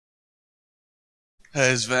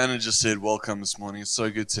As Vanna just said, welcome this morning. It's so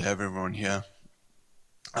good to have everyone here.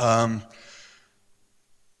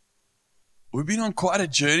 We've been on quite a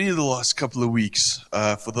journey the last couple of weeks.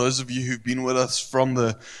 For those of you who've been with us from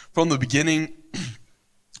the beginning,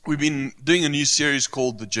 we've been doing a new series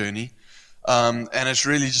called The Journey, and it's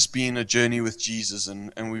really just been a journey with Jesus.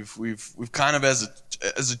 And we've kind of as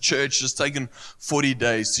a church just taken 40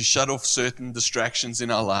 days to shut off certain distractions in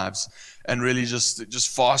our lives and really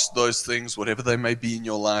just fast those things, whatever they may be in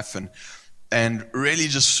your life, and really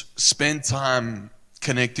just spend time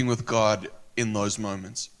connecting with God in those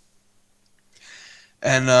moments.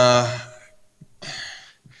 And I've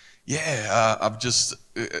just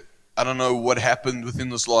I don't know what happened within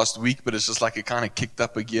this last week, but it's just like it kind of kicked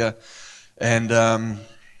up a gear, and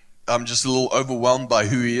I'm just a little overwhelmed by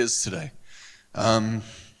who He is today. So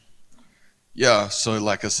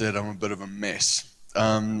like I said, I'm a bit of a mess.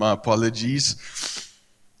 My apologies.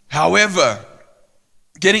 However,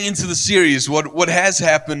 getting into the series, what has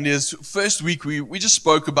happened is, first week we just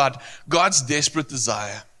spoke about God's desperate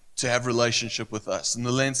desire to have relationship with us and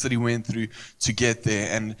the lens that He went through to get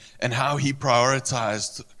there, and how He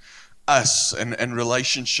prioritized us and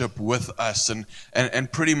relationship with us, and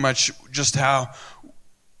pretty much just how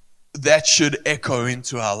that should echo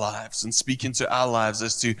into our lives and speak into our lives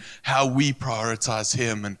as to how we prioritize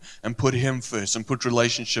Him and put Him first and put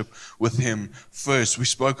relationship with Him first. We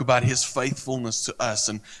spoke about His faithfulness to us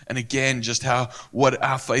and again, just what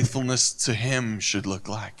our faithfulness to Him should look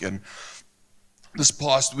like. And this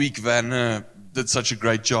past week, Van did such a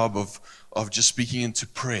great job of just speaking into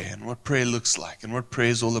prayer and what prayer looks like and what prayer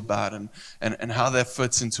is all about and how that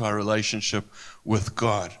fits into our relationship with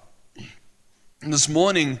God. And this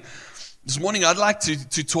morning I'd like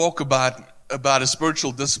to talk about a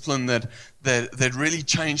spiritual discipline that really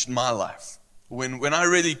changed my life. When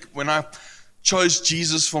I chose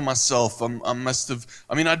Jesus for myself, I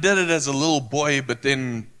did it as a little boy, but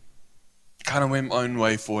then kind of went my own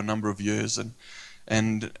way for a number of years,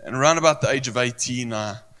 and around about the age of 18,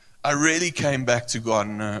 I really came back to God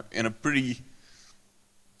in a pretty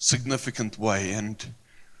significant way, and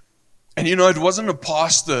it wasn't a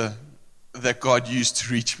pastor that God used to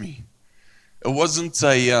reach me. It wasn't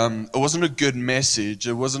a good message.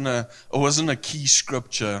 It wasn't a key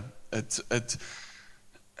scripture. It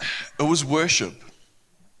was worship.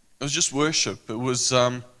 It was just worship. It was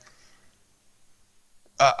I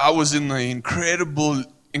was in the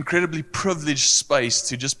incredibly privileged space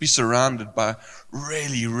to just be surrounded by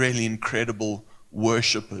really, really incredible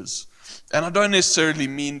worshipers. And I don't necessarily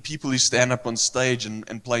mean people who stand up on stage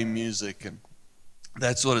and play music and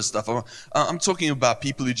that sort of stuff. I'm talking about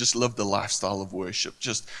people who just live the lifestyle of worship.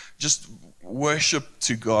 Just worship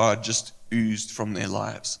to God just oozed from their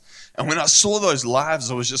lives. And when I saw those lives,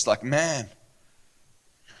 I was just like, man,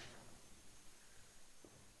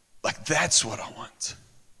 like that's what I want.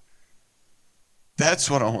 That's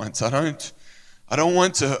what I want. I don't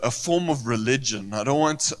want a form of religion. I don't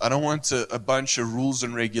want a bunch of rules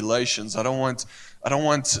and regulations. I don't want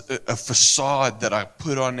a facade that I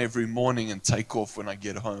put on every morning and take off when I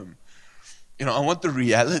get home. I want the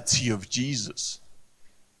reality of Jesus.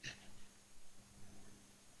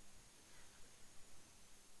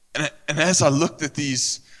 And as I looked at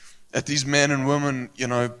these men and women,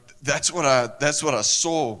 that's what I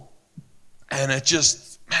saw. And it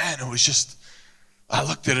was just, I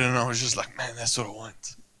looked at it and I was just like, man, that's what I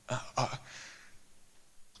want.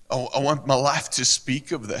 I want my life to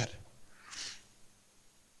speak of that.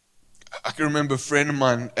 I can remember a friend of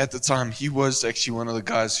mine at the time, he was actually one of the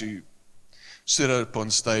guys who stood up on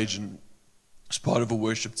stage and was part of a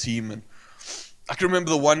worship team. And I can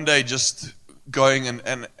remember the one day just going,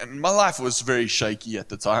 and my life was very shaky at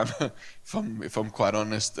the time, if I'm quite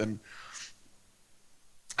honest. And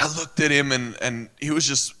I looked at him and he was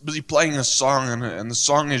just busy playing a song, and the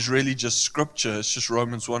song is really just scripture. It's just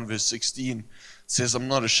Romans 1 verse 16. It says, I'm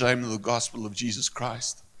not ashamed of the gospel of Jesus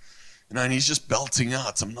Christ. And he's just belting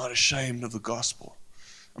out, I'm not ashamed of the gospel.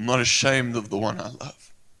 I'm not ashamed of the one I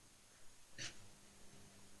love.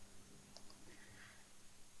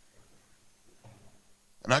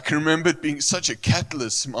 And I can remember it being such a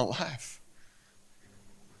catalyst in my life,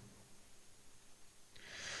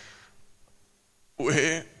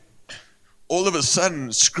 where all of a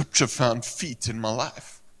sudden scripture found feet in my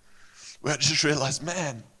life, where I just realized,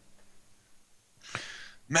 man,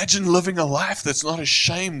 imagine living a life that's not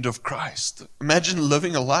ashamed of Christ. Imagine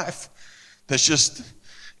living a life that's just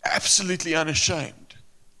absolutely unashamed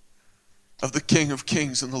of the King of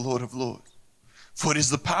Kings and the Lord of Lords. For it is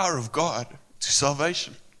the power of God to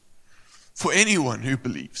salvation for anyone who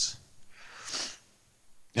believes.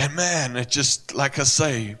 And man, it just, like I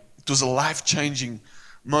say, it was a life-changing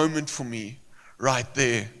moment for me right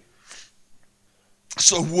there.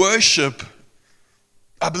 So worship,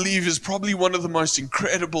 I believe, is probably one of the most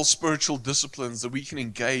incredible spiritual disciplines that we can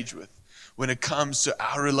engage with when it comes to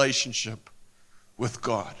our relationship with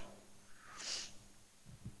God.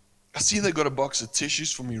 I see they got a box of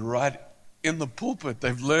tissues for me right in the pulpit.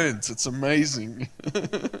 They've learned. It's amazing.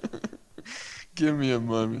 Give me a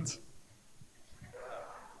moment.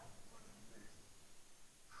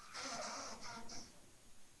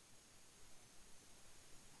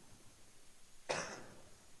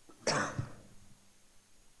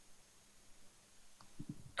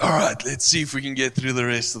 All right, let's see if we can get through the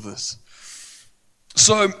rest of this.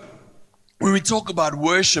 So, when we talk about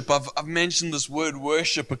worship, I've mentioned this word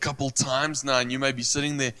worship a couple times now, and you may be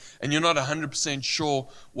sitting there and you're not 100% sure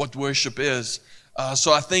what worship is.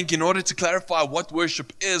 So I think in order to clarify what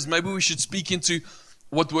worship is, maybe we should speak into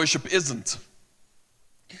what worship isn't.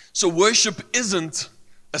 So worship isn't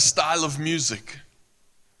a style of music,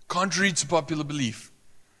 contrary to popular belief.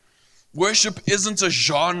 Worship isn't a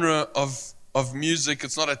genre of music.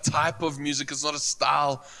 It's not a type of music. It's not a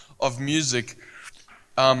style of music.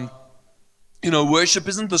 Worship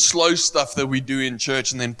isn't the slow stuff that we do in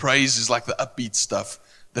church, and then praise is like the upbeat stuff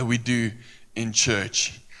that we do in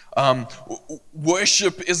church.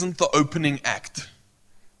 Worship isn't the opening act.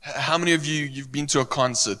 How many of you've been to a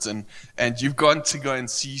concert and you've gone to go and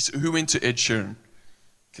see, who went to Ed Sheeran?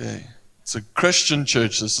 Okay, it's a Christian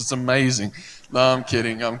church. This is amazing. No, I'm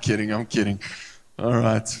kidding. All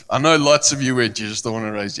right. I know lots of you went. You just don't want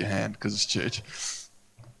to raise your hand because it's church.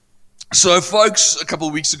 So folks, a couple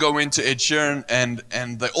of weeks ago went to Ed Sheeran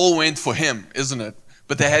and they all went for him, isn't it?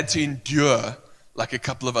 But they had to endure like a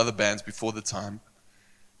couple of other bands before the time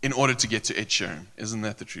in order to get to Ed Sheeran. Isn't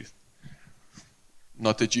that the truth?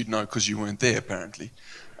 Not that you'd know because you weren't there, apparently.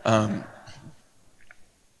 But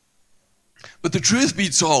the truth be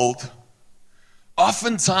told,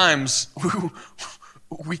 oftentimes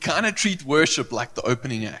we kind of treat worship like the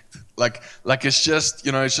opening act. Like it's just,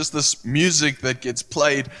 it's just this music that gets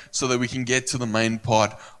played so that we can get to the main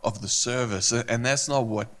part of the service. And that's not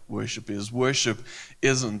what worship is. Worship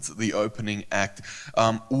isn't the opening act.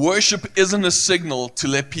 Worship isn't a signal to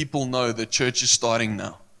let people know that church is starting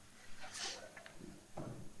now.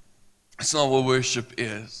 It's not what worship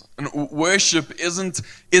is. And worship isn't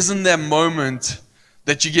that moment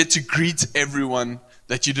that you get to greet everyone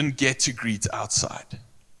that you didn't get to greet outside.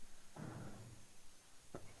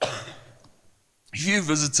 If you're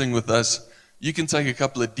visiting with us, you can take a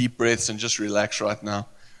couple of deep breaths and just relax right now.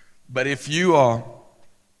 But if you're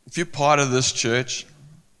part of this church,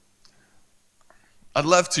 I'd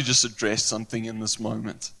love to just address something in this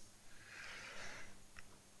moment.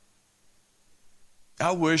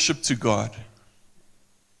 Our worship to God,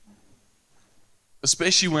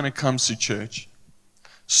 especially when it comes to church,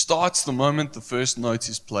 starts the moment the first note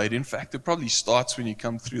is played. In fact, it probably starts when you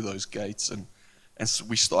come through those gates and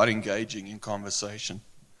we start engaging in conversation.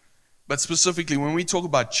 But specifically, when we talk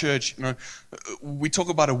about church, we talk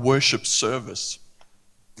about a worship service.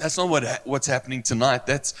 That's not what's happening tonight.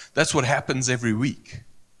 That's what happens every week.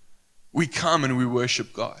 We come and we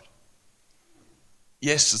worship God.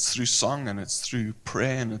 Yes, it's through song and it's through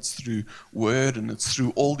prayer and it's through word and it's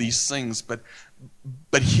through all these things. But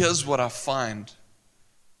here's what I find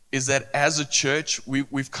is that as a church,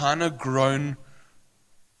 we've kind of grown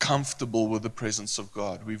comfortable with the presence of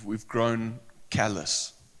God. We've grown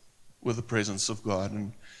callous with the presence of God.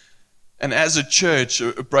 And as a church,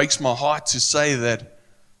 it breaks my heart to say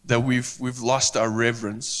that we've lost our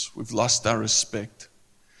reverence, we've lost our respect.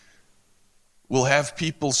 We'll have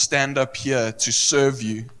people stand up here to serve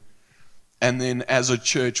you, and then as a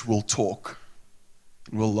church we'll talk,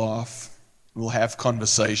 and we'll laugh, we'll have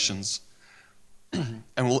conversations, and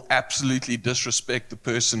we'll absolutely disrespect the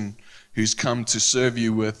person who's come to serve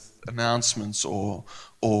you with announcements or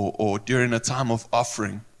during a time of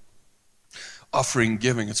offering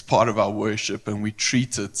giving. It's part of our worship, and we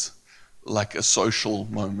treat it like a social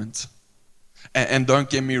moment. And don't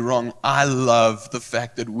get me wrong, I love the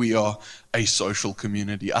fact that we are a social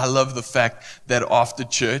community. I love the fact that after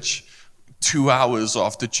church, 2 hours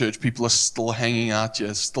after church, people are still hanging out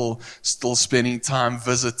here, still spending time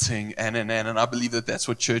visiting, and I believe that that's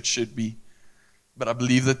what church should be. But I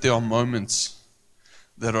believe that there are moments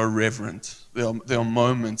that are reverent. There are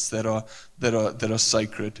moments that are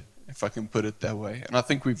sacred, if I can put it that way. And I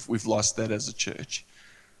think we've lost that as a church.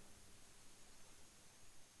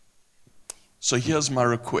 So here's my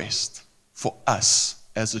request for us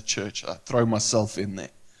as a church. I throw myself in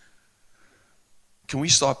there. Can we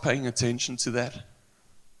start paying attention to that?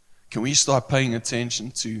 Can we start paying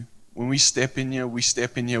attention to When we step in here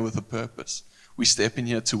with a purpose. We step in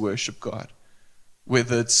here to worship God.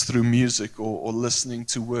 Whether it's through music or listening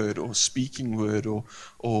to word or speaking word or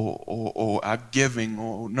our giving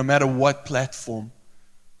or no matter what platform.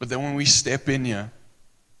 But then when we step in here,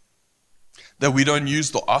 that we don't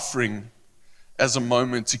use the offering as a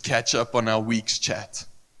moment to catch up on our week's chat.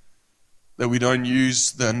 That we don't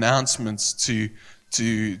use the announcements to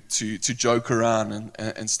joke around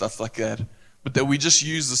and stuff like that. But that we just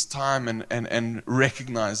use this time and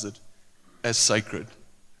recognize it as sacred.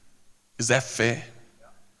 Is that fair?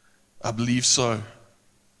 I believe so.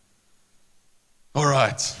 All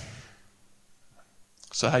right.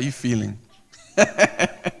 So how are you feeling?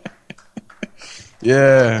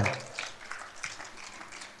 Yeah.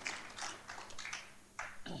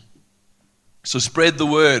 So spread the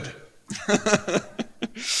word.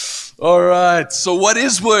 All right. So what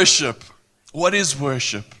is worship? What is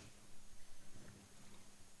worship?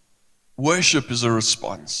 Worship is a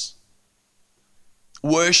response.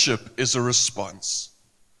 Worship is a response.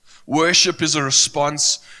 Worship is a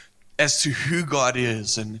response as to who God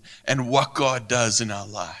is and what God does in our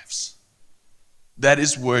lives. That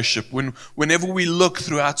is worship. Whenever we look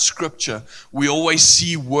throughout Scripture, we always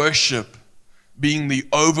see worship being the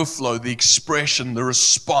overflow, the expression, the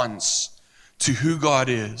response to who God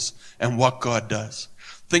is and what God does.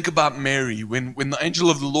 Think about Mary. When the angel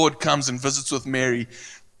of the Lord comes and visits with Mary,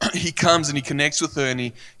 he comes and he connects with her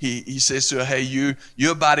and he says to her, hey,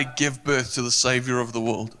 you're about to give birth to the Savior of the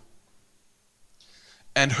world.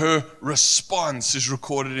 And her response is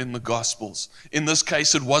recorded in the Gospels. In this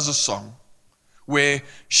case, it was a song where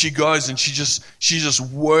she goes and she just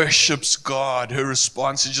worships God. Her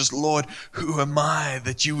response is just, Lord, who am I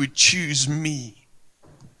that you would choose me?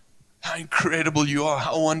 How incredible you are,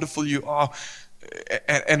 how wonderful you are.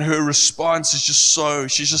 And her response is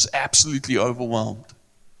just she's just absolutely overwhelmed.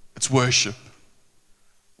 It's worship.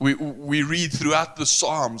 We read throughout the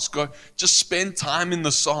Psalms. Just spend time in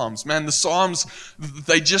the Psalms. Man, the Psalms,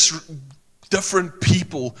 different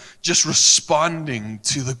people just responding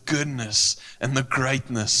to the goodness and the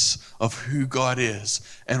greatness of who God is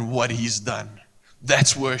and what He's done.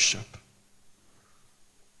 That's worship.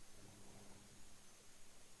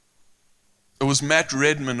 It was Matt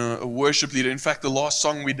Redman, a worship leader. In fact, the last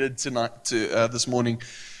song we did this morning,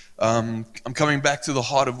 I'm coming back to the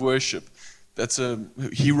heart of worship.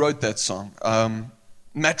 He wrote that song.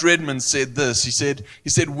 Matt Redman said this. He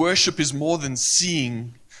said, worship is more than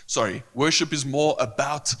seeing. Worship is more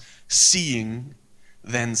about seeing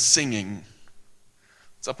than singing.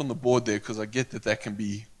 It's up on the board there because I get that can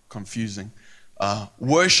be confusing.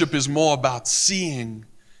 Worship is more about seeing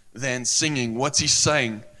than singing. What's he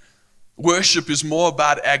saying? Worship is more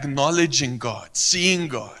about acknowledging God, seeing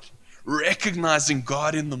God, recognizing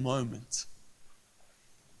God in the moment.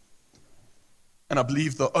 And I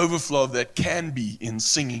believe the overflow of that can be in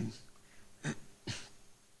singing.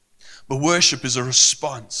 But worship is a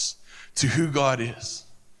response to who God is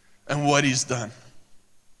and what He's done.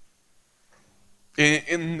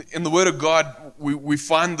 In the Word of God, we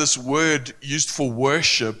find this word used for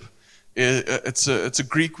worship. It's a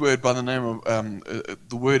Greek word by the name of,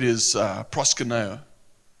 the word is proskuneo.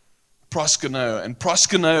 Proskuneo. And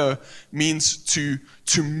proskuneo means to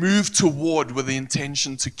move toward with the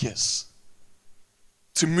intention to kiss.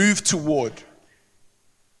 To move toward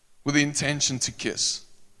with the intention to kiss.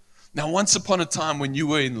 Now, once upon a time when you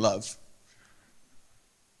were in love,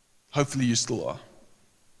 hopefully you still are.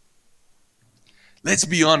 Let's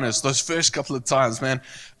be honest, those first couple of times, man,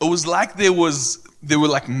 it was like there were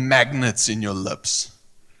like magnets in your lips.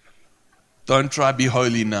 Don't try to be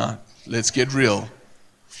holy now. Let's get real.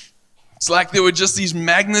 It's like there were just these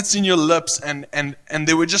magnets in your lips and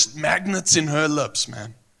there were just magnets in her lips,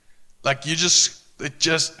 man. Like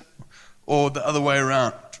or the other way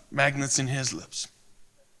around, magnets in his lips.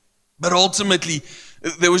 But ultimately,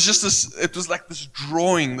 there was just it was like this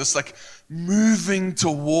drawing, this like moving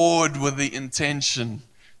toward with the intention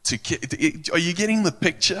to are you getting the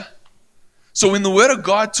picture? So when the Word of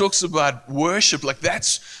God talks about worship, like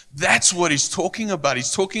that's what He's talking about.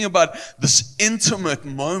 He's talking about this intimate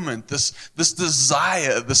moment, this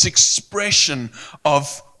desire, this expression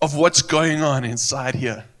of what's going on inside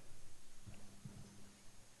here.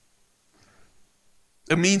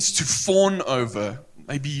 It means to fawn over.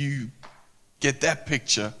 Maybe you get that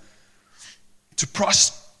picture. To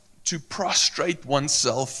prostrate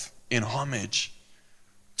oneself in homage.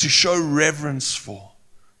 To show reverence for.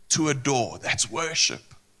 To adore. That's worship.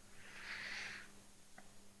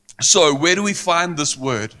 So, where do we find this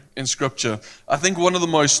word in Scripture? I think one of the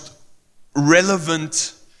most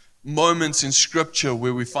relevant moments in Scripture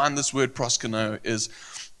where we find this word proskuneo is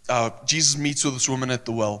Jesus meets with this woman at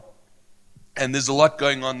the well. And there's a lot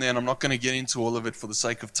going on there, and I'm not going to get into all of it for the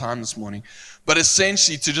sake of time this morning. But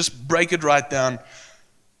essentially, to just break it right down,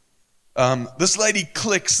 this lady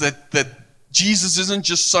clicks that Jesus isn't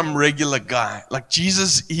just some regular guy. Like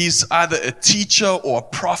Jesus, he's either a teacher or a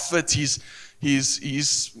prophet. He's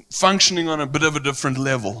functioning on a bit of a different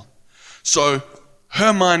level. So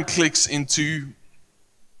her mind clicks into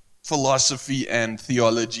philosophy and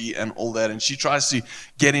theology and all that, and she tries to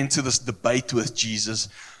get into this debate with Jesus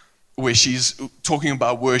where she's talking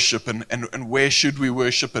about worship and where should we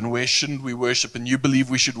worship and where shouldn't we worship, and you believe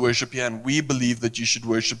we should worship here and we believe that you should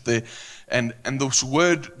worship there, and this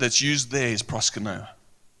word that's used there is proskuneo.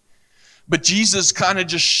 But Jesus kind of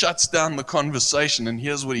just shuts down the conversation, and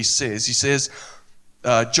here's what he says. He says,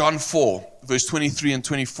 John 4, verse 23 and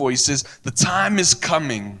 24, he says, "The time is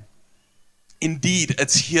coming, indeed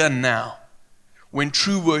it's here now, when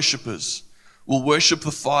true worshipers will worship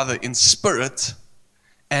the Father in spirit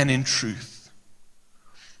and in truth."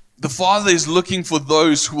 The Father is looking for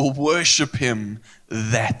those who will worship Him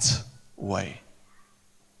that way.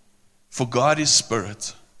 For God is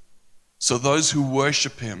spirit, so those who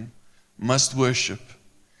worship Him must worship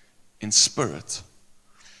in spirit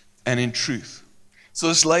and in truth. So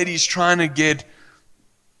this lady's trying to get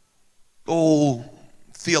all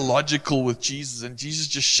theological with Jesus, and Jesus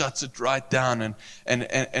just shuts it right down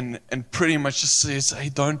and pretty much just says, hey,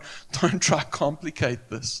 don't try to complicate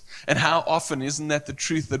this. And how often isn't that the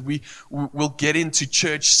truth, that we'll get into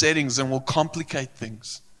church settings and we'll complicate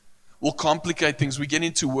things. We'll complicate things. We get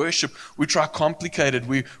into worship, we try to complicate it.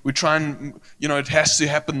 We try and, it has to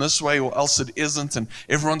happen this way or else it isn't, and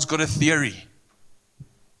everyone's got a theory.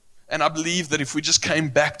 And I believe that if we just came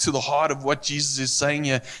back to the heart of what Jesus is saying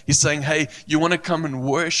here, He's saying, hey, you want to come and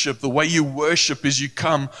worship. The way you worship is you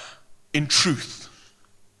come in truth.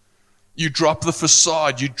 You drop the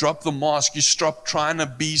facade, you drop the mask, you stop trying to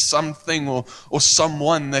be something or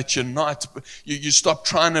someone that you're not. You stop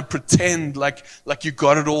trying to pretend like you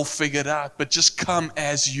got it all figured out, but just come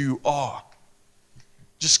as you are.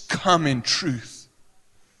 Just come in truth.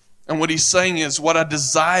 And what He's saying is, what I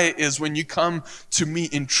desire is when you come to me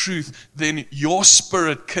in truth, then your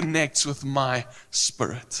spirit connects with my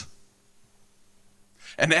spirit.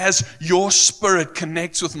 And as your spirit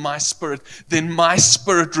connects with my spirit, then my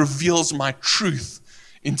spirit reveals my truth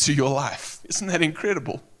into your life. Isn't that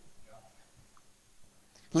incredible?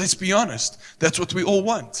 Let's be honest. That's what we all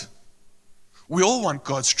want. We all want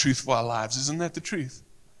God's truth for our lives. Isn't that the truth?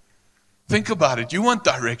 Think about it. You want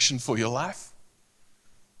direction for your life.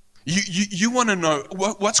 You want to know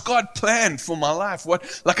what's God planned for my life?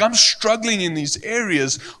 I'm struggling in these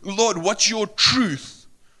areas. Lord, what's your truth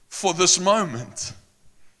for this moment?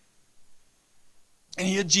 And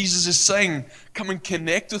here Jesus is saying, come and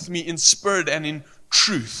connect with me in spirit and in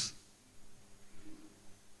truth.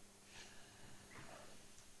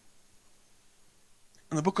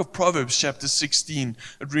 In the book of Proverbs, chapter 16,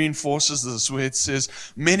 it reinforces this, where it says,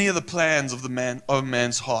 many are the plans of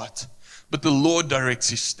man's heart, but the Lord directs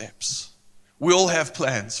his steps. We all have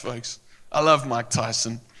plans, folks. I love Mike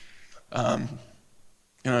Tyson. One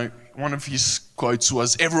of his quotes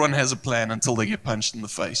was, everyone has a plan until they get punched in the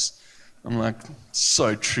face. I'm like,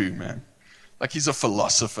 so true, man. Like, he's a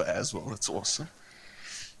philosopher as well. It's awesome.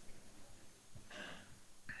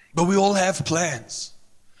 But we all have plans.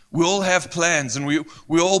 We all have plans, and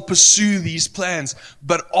we all pursue these plans.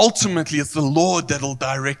 But ultimately, it's the Lord that will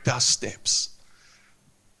direct our steps.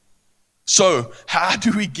 So, how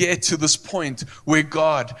do we get to this point where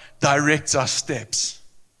God directs our steps?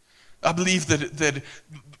 I believe that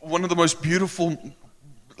one of the most beautiful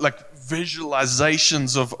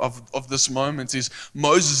visualizations of this moment is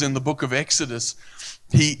Moses in the book of Exodus.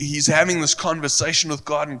 He's having this conversation with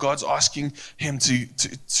God, and God's asking him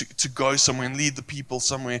to go somewhere and lead the people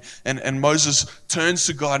somewhere. And Moses turns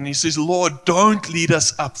to God and he says, Lord, don't lead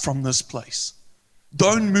us up from this place.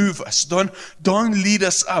 Don't move us. Don't lead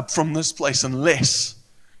us up from this place unless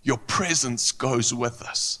your presence goes with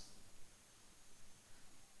us.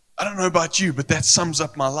 I don't know about you, but that sums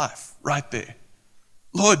up my life right there.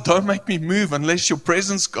 Lord, don't make me move unless your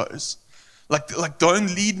presence goes. Like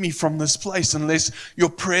don't lead me from this place unless your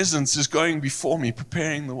presence is going before me,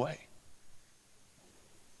 preparing the way.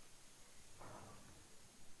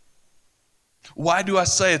 Why do I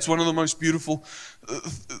say it's one of the most beautiful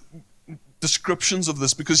descriptions of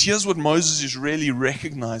this? Because here's what Moses is really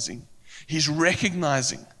recognizing. He's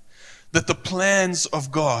recognizing that the plans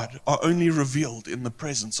of God are only revealed in the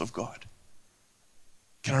presence of God.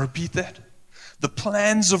 Can I repeat that? The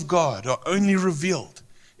plans of God are only revealed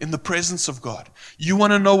in the presence of God. You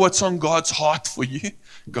want to know what's on God's heart for you?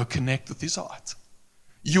 Go connect with His heart.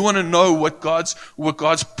 You want to know what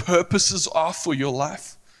God's purposes are for your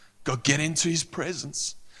life? Go get into His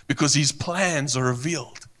presence, because His plans are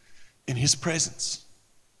revealed in His presence.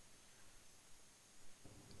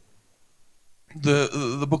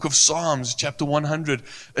 The book of Psalms, chapter 100,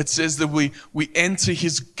 it says that we enter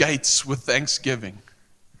His gates with thanksgiving,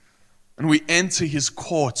 and we enter His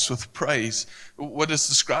courts with praise. What it's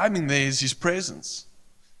describing there is His presence.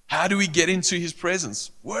 How do we get into His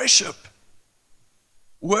presence? Worship.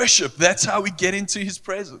 Worship, that's how we get into His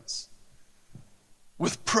presence.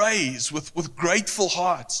 With praise, with grateful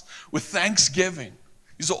hearts, with thanksgiving.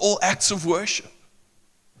 These are all acts of worship.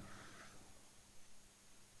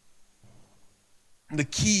 And the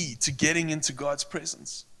key to getting into God's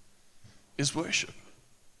presence is worship.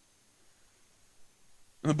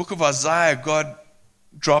 In the book of Isaiah, God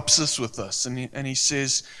drops this with us, and he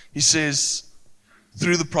says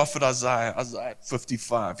through the prophet Isaiah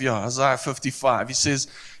 55, Isaiah 55,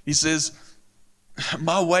 he says,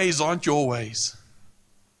 my ways aren't your ways.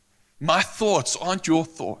 My thoughts aren't your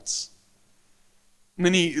thoughts. And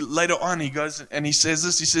then later on he goes and he says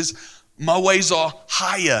this, he says, my ways are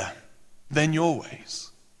higher than your ways.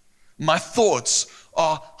 My thoughts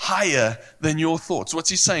are higher than your thoughts. What's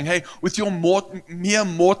he saying? Hey, with your mere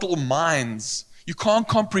mortal minds, you can't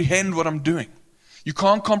comprehend what I'm doing. You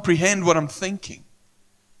can't comprehend what I'm thinking.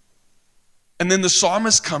 And then the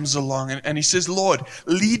psalmist comes along and he says, Lord,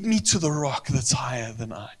 lead me to the rock that's higher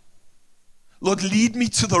than I. Lord, lead me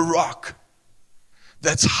to the rock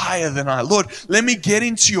that's higher than I. Lord, let me get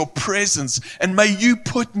into your presence, and may you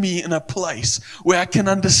put me in a place where I can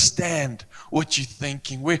understand what you're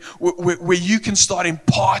thinking, where you can start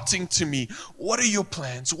imparting to me. What are your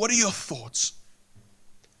plans? What are your thoughts?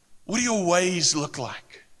 What do your ways look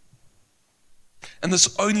like? And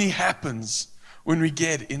this only happens when we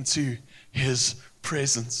get into His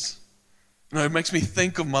presence. It makes me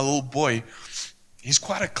think of my little boy. He's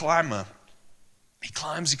quite a climber. He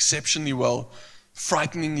climbs exceptionally well,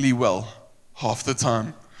 frighteningly well, half the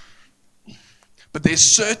time. But there's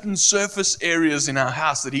certain surface areas in our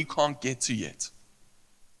house that he can't get to yet.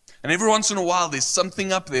 And every once in a while, there's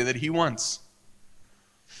something up there that he wants.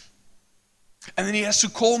 And then he has to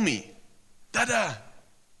call me, Dada,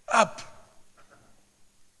 up.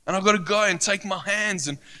 And I've got to go and take my hands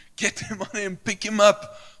and get him on him, pick him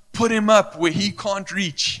up, put him up where he can't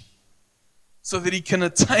reach, so that he can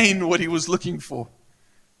attain what he was looking for.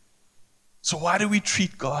 So why do we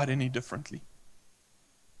treat God any differently?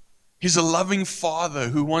 He's a loving Father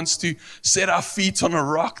who wants to set our feet on a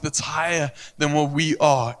rock that's higher than what we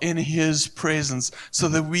are in His presence, so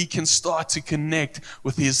that we can start to connect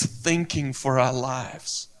with His thinking for our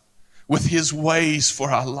lives, with His ways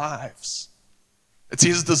for our lives. It's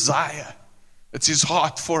His desire. It's His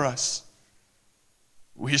heart for us.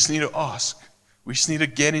 We just need to ask. We just need to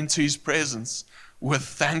get into His presence with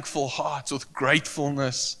thankful hearts, with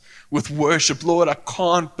gratefulness, with worship. Lord, I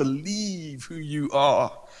can't believe who you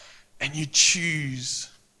are, and you choose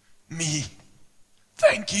me.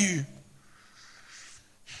 Thank you.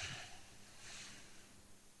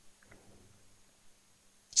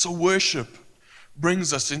 So worship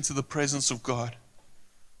brings us into the presence of God,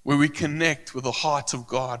 where we connect with the heart of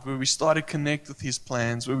God, where we start to connect with His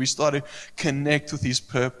plans, where we start to connect with His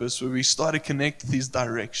purpose, where we start to connect with His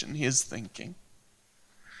direction, His thinking.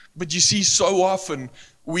 But you see, so often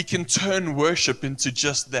we can turn worship into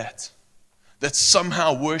just that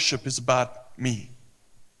somehow worship is about me.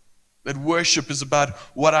 That worship is about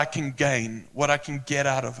what I can gain, what I can get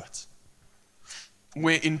out of it.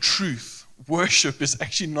 Where in truth, worship is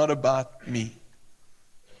actually not about me.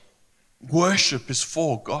 Worship is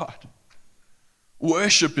for God.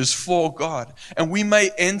 Worship is for God. And we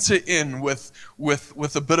may enter in with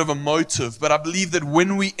a bit of a motive, but I believe that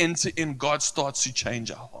when we enter in, God starts to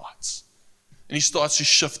change our hearts. And He starts to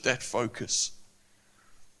shift that focus.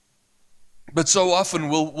 But so often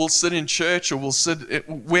we'll sit in church, or we'll sit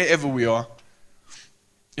wherever we are,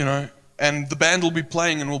 and the band will be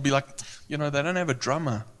playing, and we'll be like, they don't have a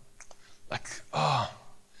drummer. Like, I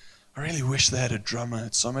really wish they had a drummer.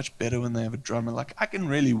 It's so much better when they have a drummer. Like, I can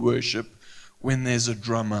really worship when there's a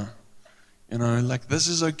drummer. Like, this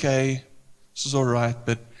is okay, this is all right,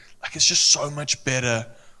 but like, it's just so much better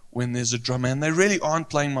when there's a drummer. And they really aren't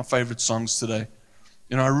playing my favorite songs today.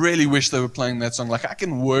 I really wish they were playing that song. Like, I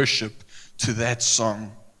can worship to that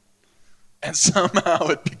song. And somehow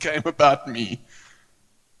it became about me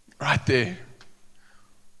right there.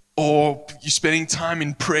 Or you're spending time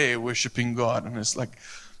in prayer worshiping God, and it's like,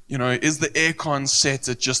 is the aircon set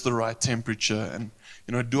at just the right temperature? And,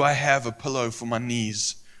 do I have a pillow for my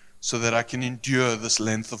knees so that I can endure this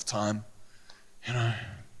length of time?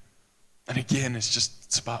 And again,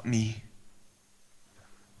 it's about me.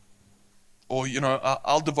 Or,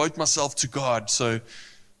 I'll devote myself to God so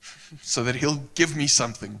that He'll give me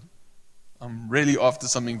something. I'm really after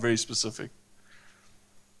something very specific.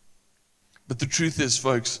 But the truth is,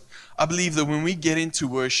 folks, I believe that when we get into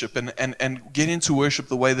worship and get into worship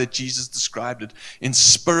the way that Jesus described it, in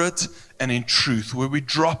spirit and in truth, where we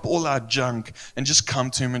drop all our junk and just come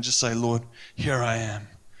to Him and just say, Lord, here I am.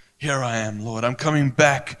 Here I am, Lord. I'm coming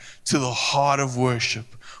back to the heart of worship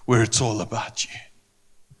where it's all about you.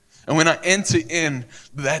 And when I enter in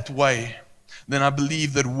that way, then I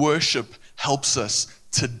believe that worship helps us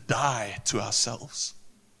to die to ourselves.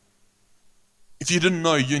 If you didn't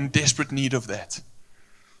know, you're in desperate need of that.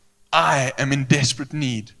 I am in desperate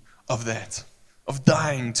need of that, of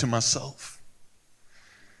dying to myself.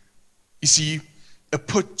 You see, it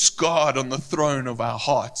puts God on the throne of our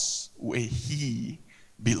hearts where He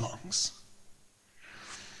belongs.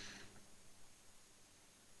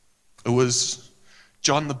 It was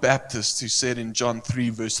John the Baptist who said in John 3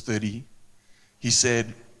 verse 30, he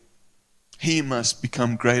said, He must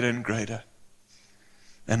become greater and greater,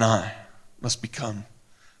 and I must become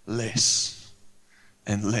less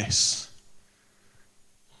and less.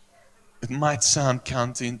 It might sound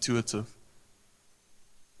counterintuitive,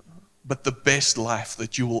 but the best life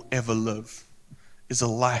that you will ever live is a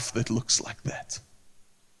life that looks like that.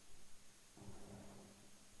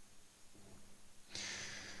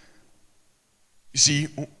 You see,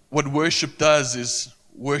 what worship does is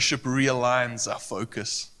worship realigns our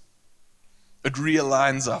focus. It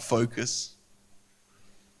realigns our focus.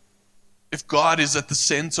 If God is at the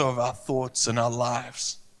center of our thoughts and our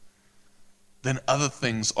lives, then other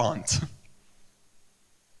things aren't.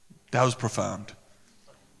 That was profound.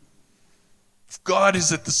 If God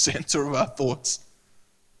is at the center of our thoughts,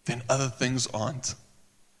 then other things aren't.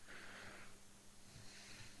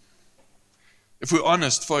 If we're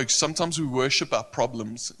honest, folks, sometimes we worship our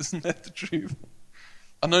problems. Isn't that the truth?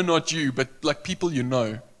 I know not you, but like people you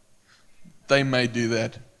know, they may do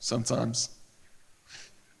that sometimes.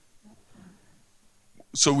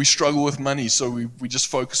 So we struggle with money, so we just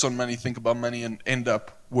focus on money, think about money, and end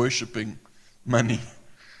up worshiping money.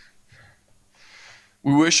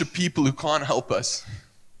 We worship people who can't help us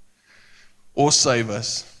or save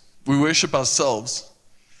us. We worship ourselves.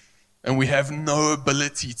 And we have no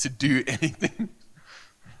ability to do anything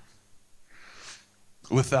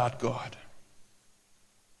without God.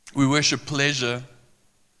 We worship pleasure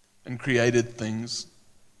and created things.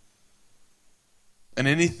 And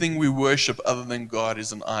anything we worship other than God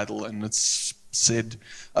is an idol. And it's said,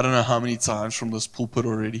 I don't know how many times from this pulpit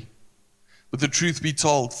already. But the truth be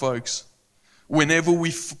told, folks, whenever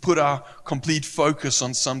we put our complete focus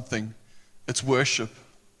on something, it's worship.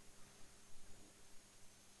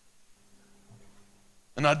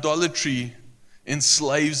 And idolatry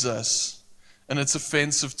enslaves us, and it's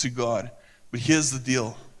offensive to God. But here's the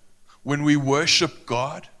deal. When we worship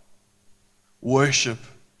God, worship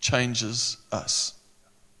changes us.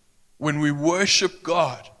 When we worship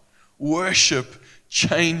God, worship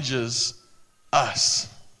changes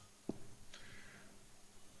us.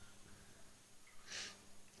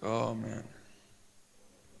 Oh, man.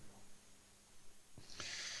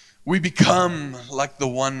 We become like the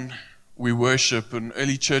one we worship. An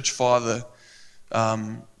early church father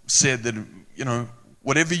said that,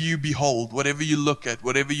 whatever you behold, whatever you look at,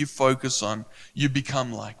 whatever you focus on, you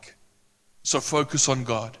become like. So focus on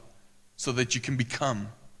God so that you can become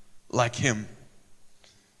like Him.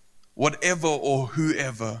 Whatever or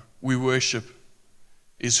whoever we worship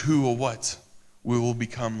is who or what we will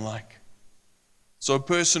become like. So a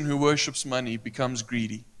person who worships money becomes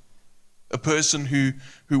greedy. A person who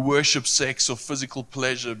worships sex or physical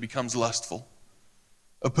pleasure becomes lustful.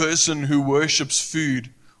 A person who worships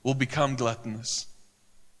food will become gluttonous.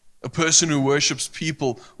 A person who worships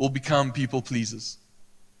people will become people pleasers.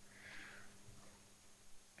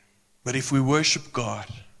 But if we worship God,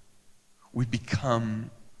 we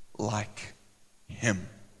become like Him.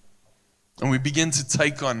 And we begin to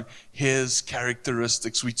take on His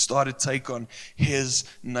characteristics. We start to take on His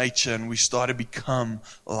nature, and we start to become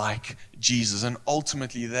like Jesus. And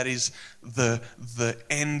ultimately, that is the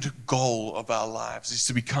end goal of our lives, is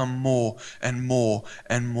to become more and more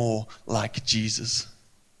and more like Jesus.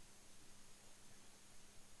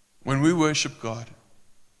 When we worship God,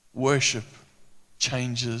 worship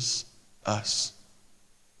changes us.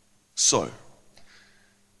 So,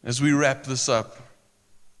 as we wrap this up,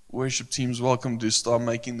 worship team's welcome to start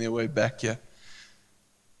making their way back here.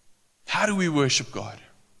 How do we worship God?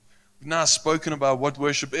 We've now spoken about what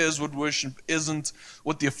worship is, what worship isn't,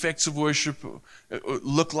 what the effects of worship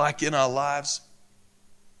look like in our lives.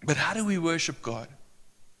 But how do we worship God?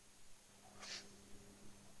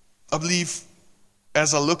 I believe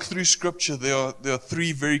as I look through Scripture, there are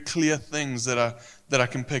three very clear things that I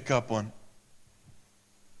can pick up on.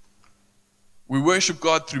 We worship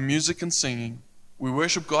God through music and singing. We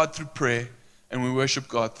worship God through prayer. And we worship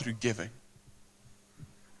God through giving.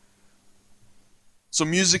 So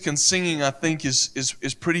music and singing, I think,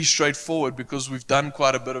 is pretty straightforward because we've done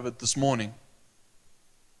quite a bit of it this morning.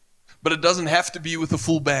 But it doesn't have to be with a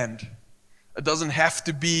full band. It doesn't have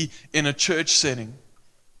to be in a church setting.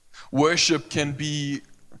 Worship can be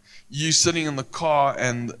you sitting in the car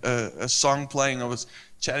and a song playing. I was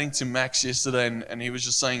chatting to Max yesterday, and he was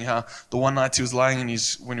just saying how the one night he was lying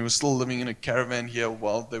when he was still living in a caravan here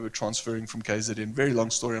while they were transferring from KZN. Very long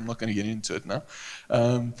story, I'm not going to get into it now.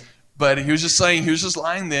 But he was just saying, he was just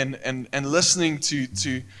lying there and listening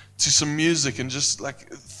to some music and just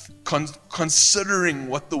like considering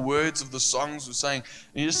what the words of the songs were saying.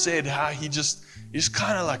 And he just said how he just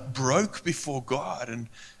kind of like broke before God.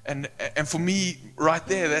 And for me, right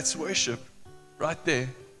there, that's worship. Right there.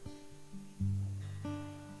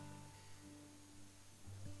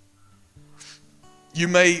 You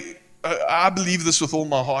may, I believe this with all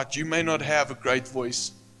my heart, you may not have a great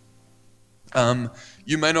voice.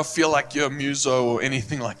 You may not feel like you're a muso or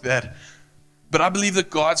anything like that. But I believe that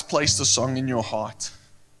God's placed a song in your heart.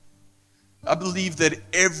 I believe that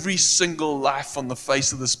every single life on the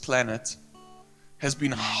face of this planet has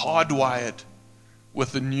been hardwired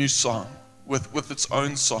with a new song, with its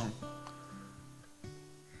own song.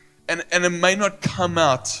 And it may not come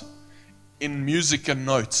out in music and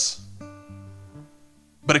notes,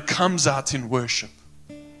 but it comes out in worship.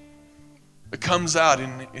 It comes out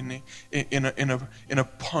in a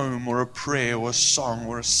poem or a prayer or a song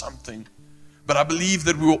or a something. But I believe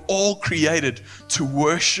that we were all created to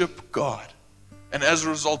worship God. And as a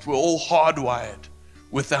result, we're all hardwired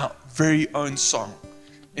with our very own song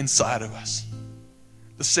inside of us.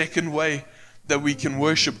 The second way that we can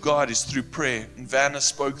worship God is through prayer. And Vanna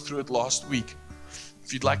spoke through it last week.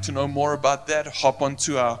 If you'd like to know more about that, hop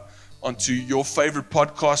onto your favorite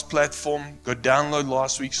podcast platform. Go download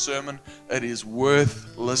last week's sermon. It is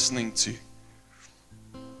worth listening to.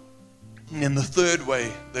 And then the third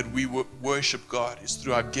way that we worship God is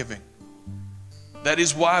through our giving. That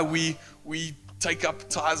is why we take up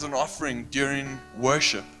tithes and offering during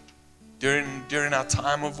worship, during our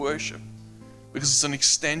time of worship, because it's an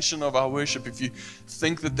extension of our worship. If you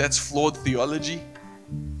think that that's flawed theology,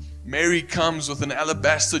 Mary comes with an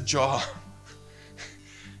alabaster jar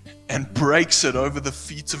and breaks it over the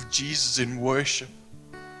feet of Jesus in worship.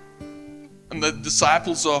 And the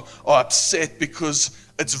disciples are upset because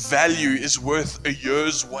its value is worth a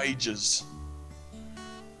year's wages.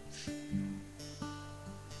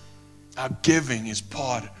 Our giving is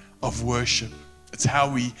part of worship. It's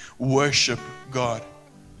how we worship God.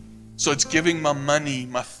 So it's giving my money,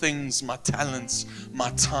 my things, my talents,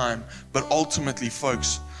 my time. But ultimately,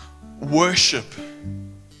 folks, worship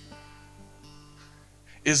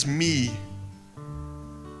is me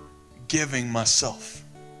giving myself.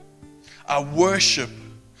 I worship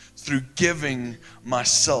through giving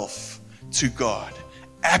myself to God.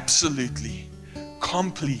 Absolutely,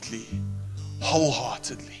 completely,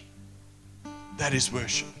 wholeheartedly. That is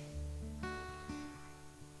worship.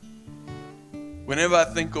 Whenever I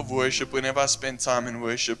think of worship, whenever I spend time in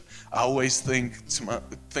worship, I always think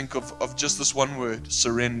of just this one word: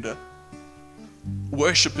 surrender.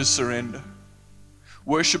 Worship is surrender.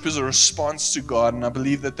 Worship is a response to God, and I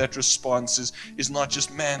believe that response is not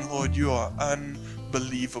just, man, Lord, you are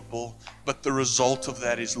unbelievable, but the result of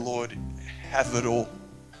that is, Lord, have it all.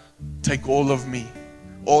 Take all of me.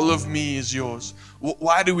 All of me is yours.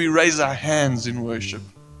 Why do we raise our hands in worship?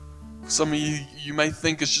 Some of you may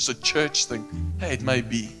think it's just a church thing. Hey, it may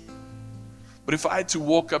be. But if I had to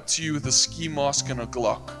walk up to you with a ski mask and a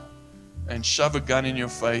Glock and shove a gun in your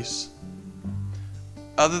face,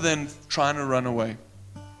 other than trying to run away,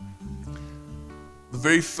 the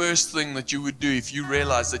very first thing that you would do if you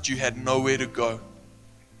realized that you had nowhere to go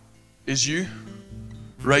is you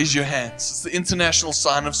raise your hands. It's the international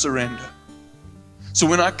sign of surrender. So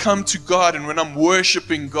when I come to God and when I'm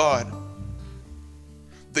worshiping God,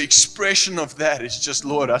 the expression of that is just,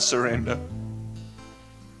 Lord, I surrender.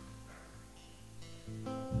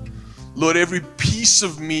 Lord, every piece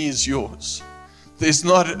of me is yours. There's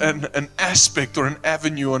not an aspect or an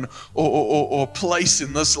avenue or place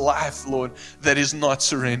in this life, Lord, that is not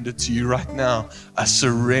surrendered to you right now. I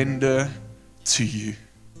surrender to you.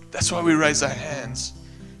 That's why we raise our hands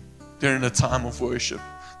during a time of worship.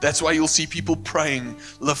 That's why you'll see people praying,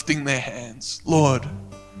 lifting their hands. Lord,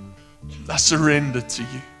 I surrender to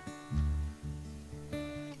you.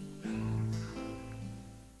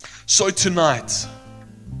 So tonight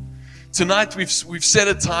we've set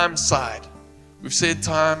a time aside. We've set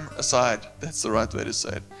time aside. That's the right way to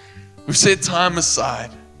say it. We've set time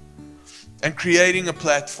aside and creating a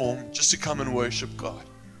platform just to come and worship God.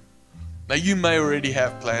 Now you may already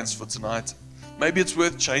have plans for tonight. Maybe it's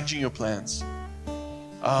worth changing your plans.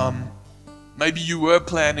 Maybe you were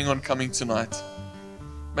planning on coming tonight.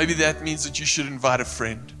 Maybe that means that you should invite a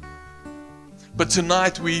friend. But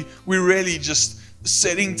tonight we're really just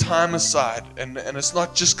setting time aside, and it's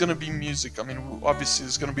not just going to be music. I mean, obviously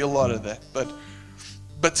there's going to be a lot of that, but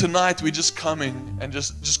tonight we're just coming and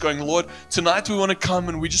just going, Lord, tonight we want to come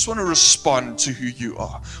and we just want to respond to who you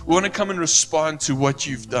are. We want to come and respond to what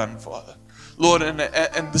you've done, Father. Lord, and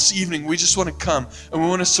this evening we just want to come and we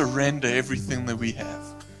want to surrender everything that we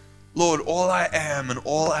have. Lord, all I am and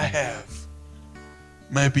all I have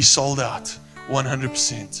may it be sold out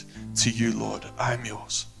 100% to you, Lord. I am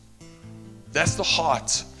yours. That's the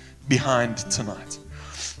heart behind tonight.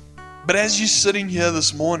 But as you're sitting here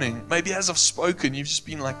this morning, maybe as I've spoken, you've just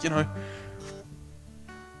been like,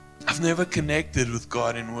 I've never connected with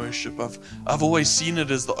God in worship. I've always seen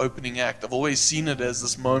it as the opening act. I've always seen it as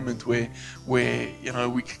this moment where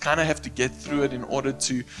we kind of have to get through it in order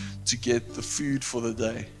to get the food for the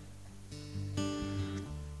day.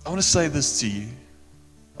 I want to say this to you.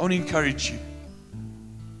 I want to encourage you.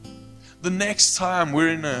 The next time we're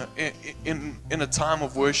in a time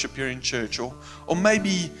of worship here in church, or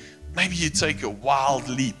maybe you take a wild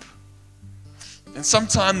leap, and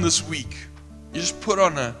sometime this week you just put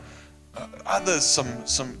on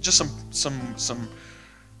some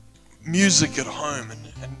music at home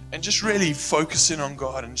and just really focus in on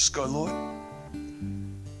God and just go, Lord,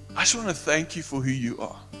 I just want to thank you for who you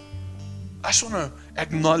are. I just want to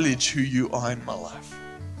acknowledge who you are in my life.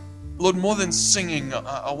 Lord, more than singing,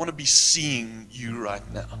 I want to be seeing you right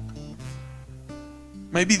now.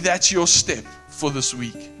 Maybe that's your step for this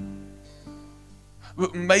week.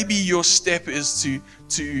 Maybe your step is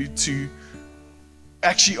to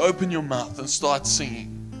actually open your mouth and start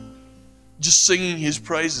singing. Just singing his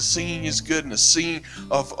praises, singing his goodness, singing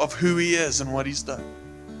of who he is and what he's done.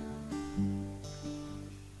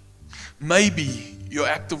 Maybe your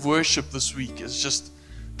act of worship this week is just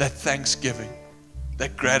that thanksgiving,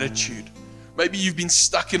 that gratitude. Maybe you've been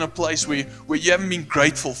stuck in a place where you haven't been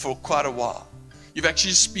grateful for quite a while. You've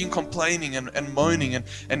actually just been complaining and moaning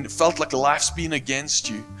and felt like life's been against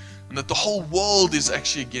you and that the whole world is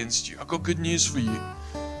actually against you. I've got good news for you.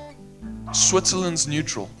 Switzerland's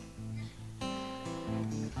neutral.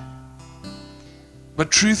 But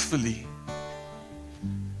truthfully,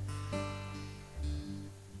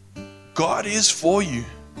 God is for you.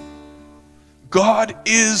 God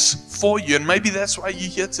is for you. And maybe that's why you're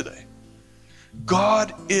here today.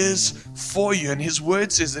 God is for you. And his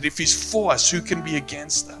word says that if he's for us, who can be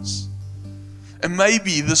against us? And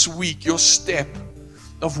maybe this week your step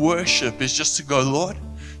of worship is just to go, Lord,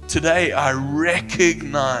 today I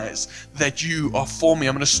recognize that you are for me.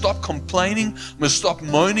 I'm going to stop complaining. I'm going to stop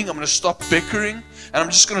moaning. I'm going to stop bickering. And I'm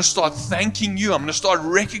just going to start thanking you. I'm going to start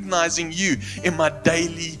recognizing you in my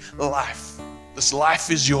daily life. This life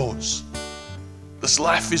is yours. This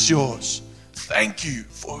life is yours. Thank you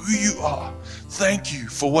for who you are. Thank you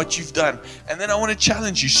for what you've done. And then I want to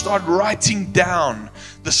challenge you. Start writing down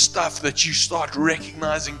the stuff that you start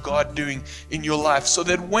recognizing God doing in your life, so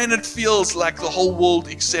that when it feels like the whole world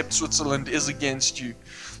except Switzerland is against you,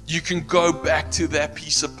 you can go back to that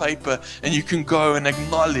piece of paper and you can go and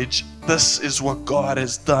acknowledge, this is what God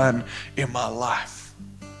has done in my life.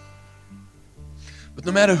 But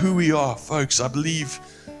no matter who we are, folks, I believe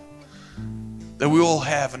that we all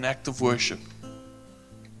have an act of worship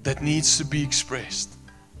that needs to be expressed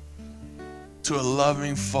to a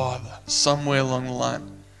loving Father somewhere along the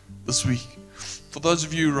line this week. For those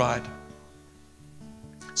of you who ride,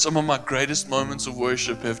 some of my greatest moments of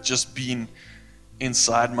worship have just been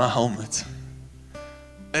inside my helmet.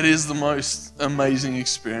 It is the most amazing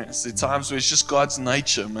experience. There are times where it's just God's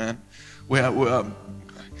nature, man. We're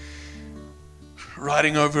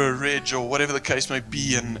riding over a ridge or whatever the case may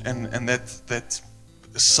be, and that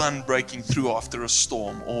sun breaking through after a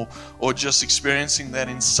storm, or just experiencing that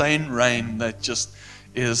insane rain that just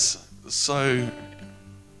is so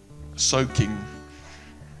soaking.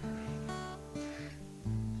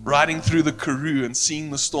 Riding through the Karoo and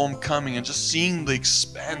seeing the storm coming and just seeing the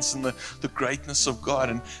expanse and the greatness of God.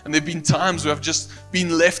 And there have been times where I've just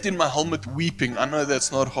been left in my helmet weeping. I know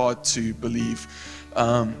that's not hard to believe.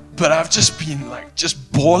 But I've just been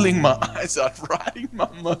just bawling my eyes out riding my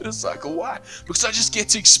motorcycle. Why? Because I just get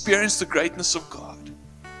to experience the greatness of God.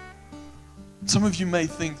 Some of you may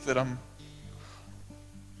think that I'm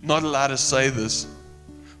not allowed to say this,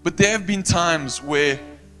 But there have been times where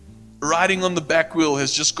riding on the back wheel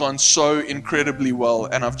has just gone so incredibly well,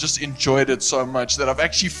 and I've just enjoyed it so much that I've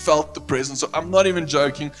actually felt the presence. So I'm not even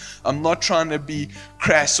joking. I'm not trying to be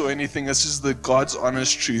crass or anything. This is the God's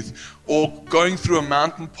honest truth. Or going through a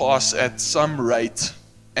mountain pass at some rate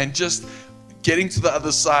and just getting to the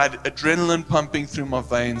other side, adrenaline pumping through my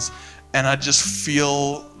veins, and I just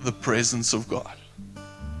feel the presence of God.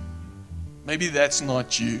 Maybe that's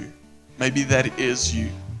not you. Maybe that is you.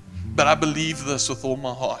 But I believe this with all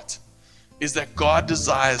my heart, is that God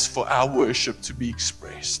desires for our worship to be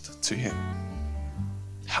expressed to Him.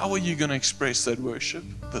 How are you going to express that worship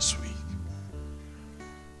this week?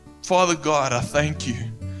 Father God, I thank you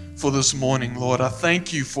for this morning, Lord. I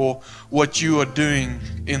thank you for what you are doing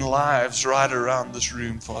in lives right around this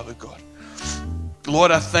room, Father God.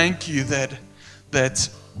 Lord, I thank you that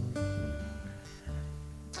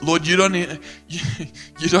Lord, you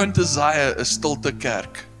don't desire a stilte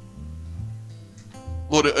kerk.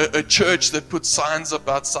 Lord, a church that puts signs up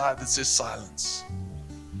outside that says silence.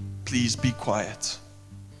 Please be quiet.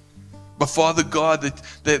 But Father God,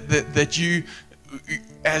 that you,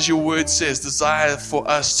 as your word says, desire for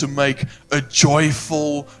us to make a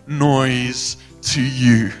joyful noise to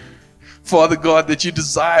you. Father God, that you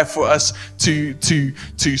desire for us to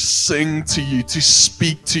sing to you, to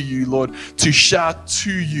speak to you, Lord, to shout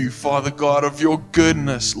to you, Father God, of your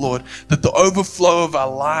goodness, Lord, that the overflow of our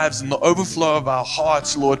lives and the overflow of our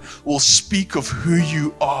hearts, Lord, will speak of who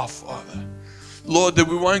you are, Father. Lord, that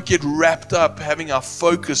we won't get wrapped up having our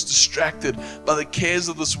focus distracted by the cares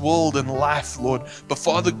of this world and life, Lord. But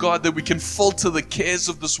Father God, that we can filter the cares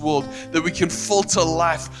of this world, that we can filter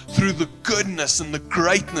life through the goodness and the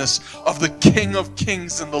greatness of the King of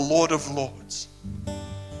Kings and the Lord of Lords.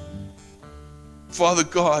 Father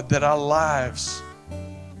God, that our lives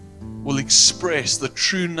will express the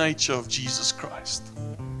true nature of Jesus Christ.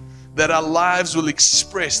 That our lives will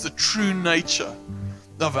express the true nature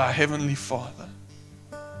of our Heavenly Father.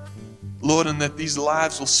 Lord, and that these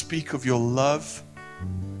lives will speak of your love.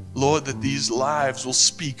 Lord, that these lives will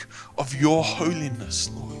speak of your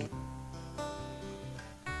holiness, Lord.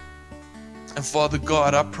 And Father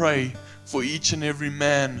God, I pray for each and every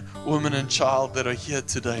man, woman, and child that are here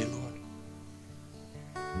today, Lord.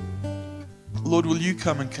 Lord, will you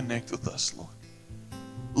come and connect with us, Lord?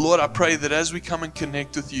 Lord, I pray that as we come and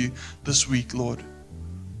connect with you this week, Lord,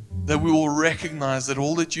 that we will recognize that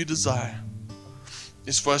all that you desire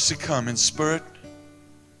is for us to come in spirit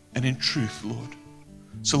and in truth, Lord.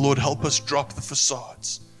 So, Lord, help us drop the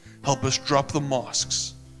facades. Help us drop the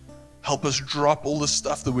masks. Help us drop all the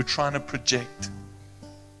stuff that we're trying to project.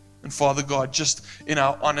 And Father God, just in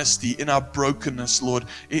our honesty, in our brokenness, Lord,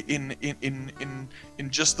 in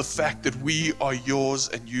just the fact that we are yours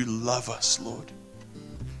and you love us, Lord,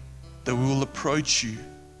 that we will approach you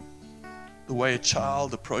the way a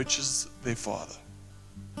child approaches their father.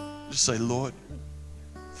 Just say, Lord,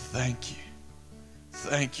 thank you.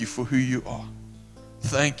 Thank you for who you are.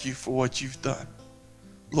 Thank you for what you've done.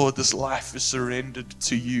 Lord, this life is surrendered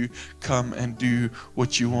to you. Come and do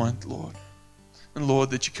what you want, Lord. And Lord,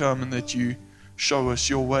 that you come and that you show us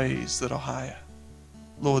your ways that are higher.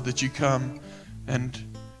 Lord, that you come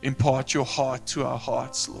and impart your heart to our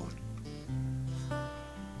hearts, Lord.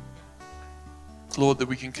 Lord, that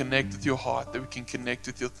we can connect with your heart, that we can connect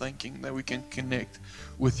with your thinking, that we can connect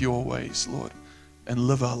with your ways, Lord, and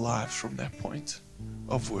live our lives from that point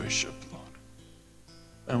of worship, Lord.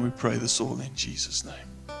 And we pray this all in Jesus' name.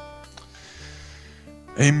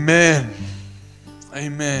 Amen.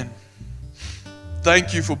 Amen.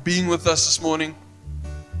 Thank you for being with us this morning.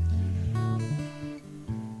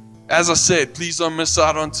 As I said, please don't miss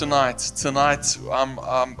out on tonight. Tonight,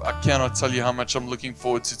 I cannot tell you how much I'm looking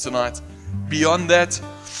forward to tonight. Beyond that,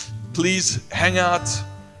 please hang out,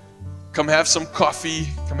 come have some coffee,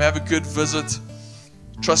 come have a good visit.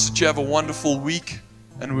 Trust that you have a wonderful week,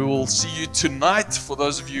 and we will see you tonight. For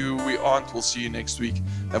those of you who we aren't, we'll see you next week.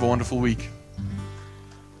 Have a wonderful week.